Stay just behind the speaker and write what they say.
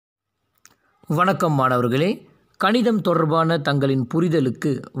வணக்கம் மாணவர்களே, கணிதம் தொடர்பான தங்களின்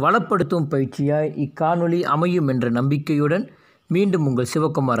புரிதலுக்கு வளப்படுத்தும் பயிற்சியாய் இக்காணொளி அமையும் என்ற நம்பிக்கையுடன் மீண்டும் உங்கள்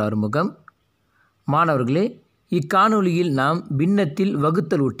சிவகுமார் ஆறுமுகம். மாணவர்களே, இக்காணொளியில் நாம் பின்னத்தில்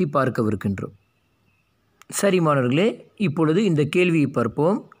வகுத்தல் ஒட்டி பார்க்கவிருக்கின்றோம். சரி மாணவர்களே, இப்பொழுது இந்த கேள்வியை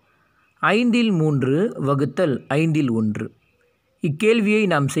பார்ப்போம். 5/3 வகுத்தல் 5/1. இக்கேள்வியை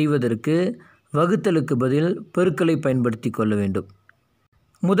நாம் செய்வதற்கு வகுத்தலுக்கு பதில் பெருக்கலை பயன்படுத்தி கொள்ள வேண்டும்.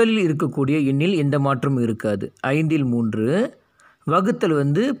 முதலில் இருக்கக்கூடிய எண்ணில் எந்த மாற்றமும் இருக்காது. 5/3 வகுத்தல்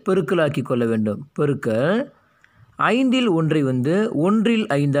பெருக்கலாக்கி கொள்ள வேண்டும். பெருக்கல் 5/1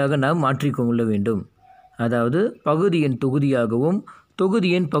 1/5 நாம் மாற்றிக்கொள்ள வேண்டும். அதாவது பகுதி எண் தொகுதியாகவும் தொகுதி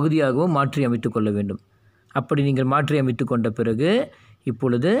எண் பகுதியாகவும் மாற்றி அமைத்து கொள்ள வேண்டும். அப்படி நீங்கள் மாற்றி அமைத்து கொண்ட பிறகு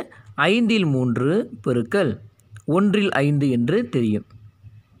இப்பொழுது 5/3 பெருக்கல் 1/5 என்று தெரியும்.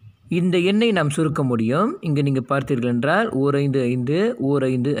 இந்த எண்ணை நாம் சுருக்க முடியும். இங்கே நீங்கள் பார்த்தீர்கள் என்றால் 4×5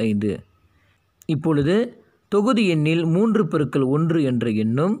 4×5. இப்பொழுது தொகுதி எண்ணில் 3/1 என்ற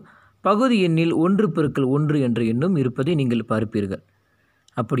எண்ணும் பகுதி எண்ணில் 1/1 என்ற எண்ணும் இருப்பதை நீங்கள் பார்ப்பீர்கள்.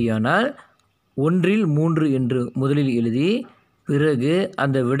 அப்படியானால் 1/3 என்று முதலில் எழுதி பிறகு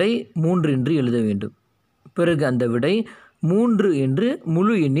அந்த விடை 3 என்று எழுத வேண்டும். பிறகு அந்த விடை 3 என்று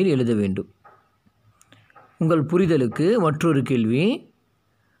முழு எண்ணில் எழுத வேண்டும். உங்கள் புரிதலுக்கு மற்றொரு கேள்வி.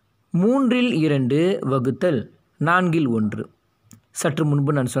 3/2 வகுத்தல் 4/1. சற்று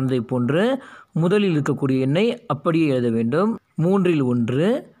முன்பு நான் சொன்னதை போன்று முதலில் இருக்கக்கூடிய எண்ணை அப்படியே எழுத வேண்டும். 3/1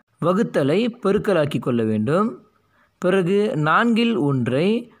 வகுத்தலை பெருக்கலாக்கி கொள்ள வேண்டும். பிறகு 4/1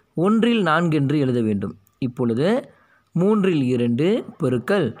 1/4 என்று எழுத வேண்டும். இப்பொழுது 3/2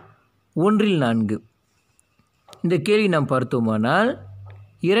 பெருக்கல் 1/4. இந்த கேள்வி நாம் பார்த்தோமானால்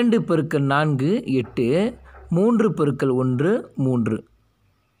 2 பெருக்கல் 4 8, 3 பெருக்கல் 1 3.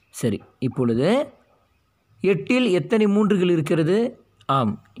 சரி, இப்பொழுது 8இல் எத்தனை மூன்றுகள் இருக்கிறது?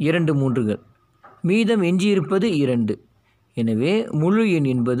 ஆம், 2 மூன்றுகள். மீதம் எஞ்சியிருப்பது 2. எனவே முழு எண்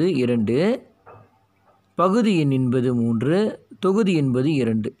என்பது 2, பகுதி எண் என்பது 3, தொகுதி என்பது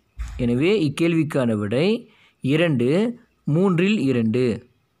 2. எனவே இக்கேள்விக்கான விடை 2 3/2.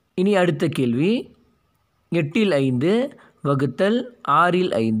 இனி அடுத்த கேள்வி. 8/5 வகுத்தல்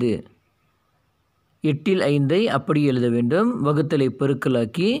 6/5. 8/5 அப்படி எழுத வேண்டும். வகுத்தலை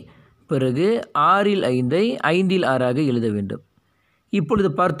பெருக்கலாக்கி பிறகு 6/5 5/6 எழுத வேண்டும். இப்பொழுது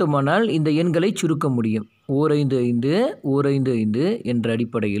பார்த்தோமானால் இந்த எண்களை சுருக்க முடியும். 4×5 4×5 என்ற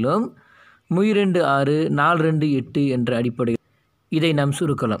அடிப்படையிலும் 3×2 6 4×2 8 என்ற அடிப்படையில் இதை நாம்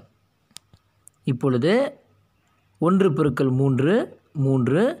சுருக்கலாம். இப்பொழுது 1 பெருக்கல் 3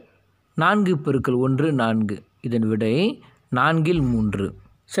 3, 4 பெருக்கல் 1 4. இதன் விடை 4/3.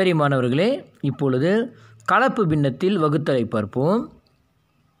 சரி மாணவர்களே, இப்பொழுது கலப்பு பின்னத்தில் வகுத்தலை பார்ப்போம்.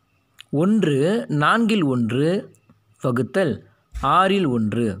 1 4/1 வகுத்தல்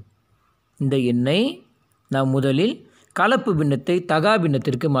 6/1. இந்த எண்ணை நாம் முதலில் கலப்பு பின்னத்தை தகா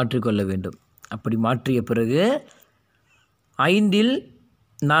பின்னத்திற்கு மாற்றிக்கொள்ள வேண்டும். அப்படி மாற்றிய பிறகு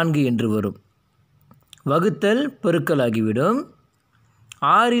 5/4 என்று வரும். வகுத்தல் பெருக்கலாகிவிடும்.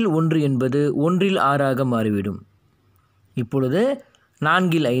 6/1 என்பது 1/6 மாறிவிடும். இப்பொழுது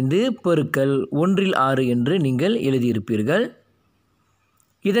 4/5 பெருக்கல் 1/6 என்று நீங்கள் எழுதியிருப்பீர்கள்.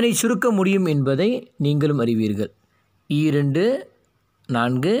 இதனை சுருக்க முடியும் என்பதை நீங்களும் அறிவீர்கள். 2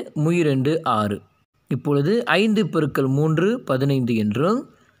 4 3 6. இப்பொழுது 5 பெருக்கல் 3 15 என்றும்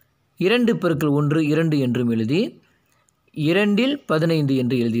 2 பெருக்கல் 1 2 என்றும் எழுதி 2/15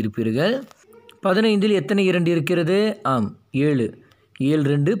 என்று எழுதியிருப்பீர்கள். 15இல் எத்தனை 2 இருக்கிறது? ஆம், 7.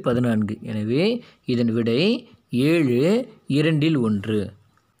 7×2 14. எனவே இதன் விடை 7 2/1.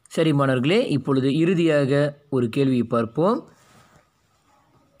 சரி மாணவர்களே, இப்பொழுது இறுதியாக ஒரு கேள்வியை பார்ப்போம்.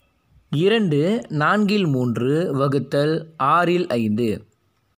 2 4/3 வகுத்தல் 6/5.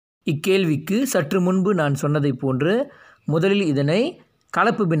 இக்கேள்விக்கு சற்று முன்பு நான் சொன்னதை போன்று முதலில் இதனை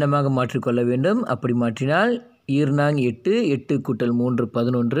கலப்பு பின்னமாக மாற்றிக்கொள்ள வேண்டும். அப்படி மாற்றினால் 2×4 8 8 கூட்டல் 3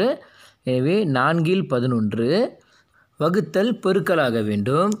 11. எனவே 4/11 வகுத்தல் பெருக்கலாக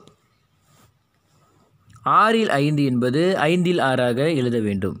வேண்டும். 6/5 என்பது 5/6 எழுத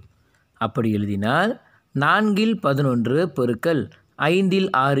வேண்டும். அப்படி எழுதினால் 4/11 பெருக்கல்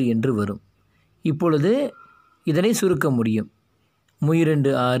 5/6 என்று வரும். இப்பொழுது இதனை சுருக்க முடியும்.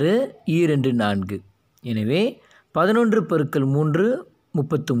 3×2 6 2 4. எனவே 11 பெருக்கல் 3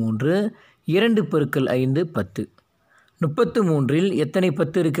 33, 2 பெருக்கல் 5 10. 33இல் எத்தனை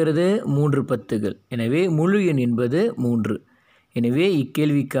 10 இருக்கிறது? 3 10கள். எனவே முழு எண் என்பது 3. எனவே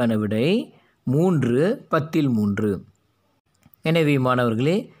இக்கேள்விக்கான விடை 3 10/3. எனவே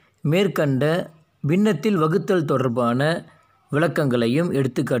மாணவர்களே, மேற்கண்ட பின்னத்தில் வகுத்தல் தொடர்பான விளக்கங்களையும்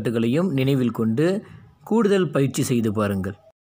எடுத்துக்காட்டுகளையும் நினைவில் கொண்டு கூடுதல் பயிற்சி செய்து பாருங்கள்.